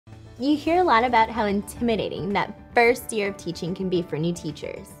You hear a lot about how intimidating that first year of teaching can be for new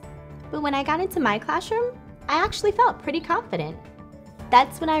teachers. But when I got into my classroom, I actually felt pretty confident.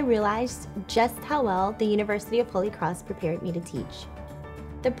 That's when I realized just how well the University of Holy Cross prepared me to teach.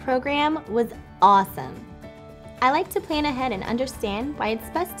 The program was awesome. I like to plan ahead and understand why it's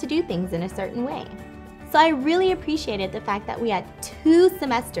best to do things in a certain way. So I really appreciated the fact that we had 2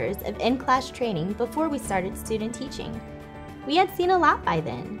 semesters of in-class training before we started student teaching. We had seen a lot by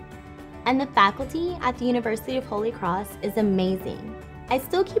then. And the faculty at the University of Holy Cross is amazing. I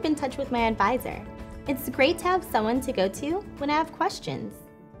still keep in touch with my advisor. It's great to have someone to go to when I have questions.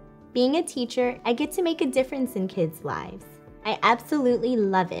 Being a teacher, I get to make a difference in kids' lives. I absolutely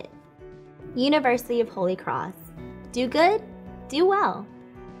love it. University of Holy Cross. Do good, do well.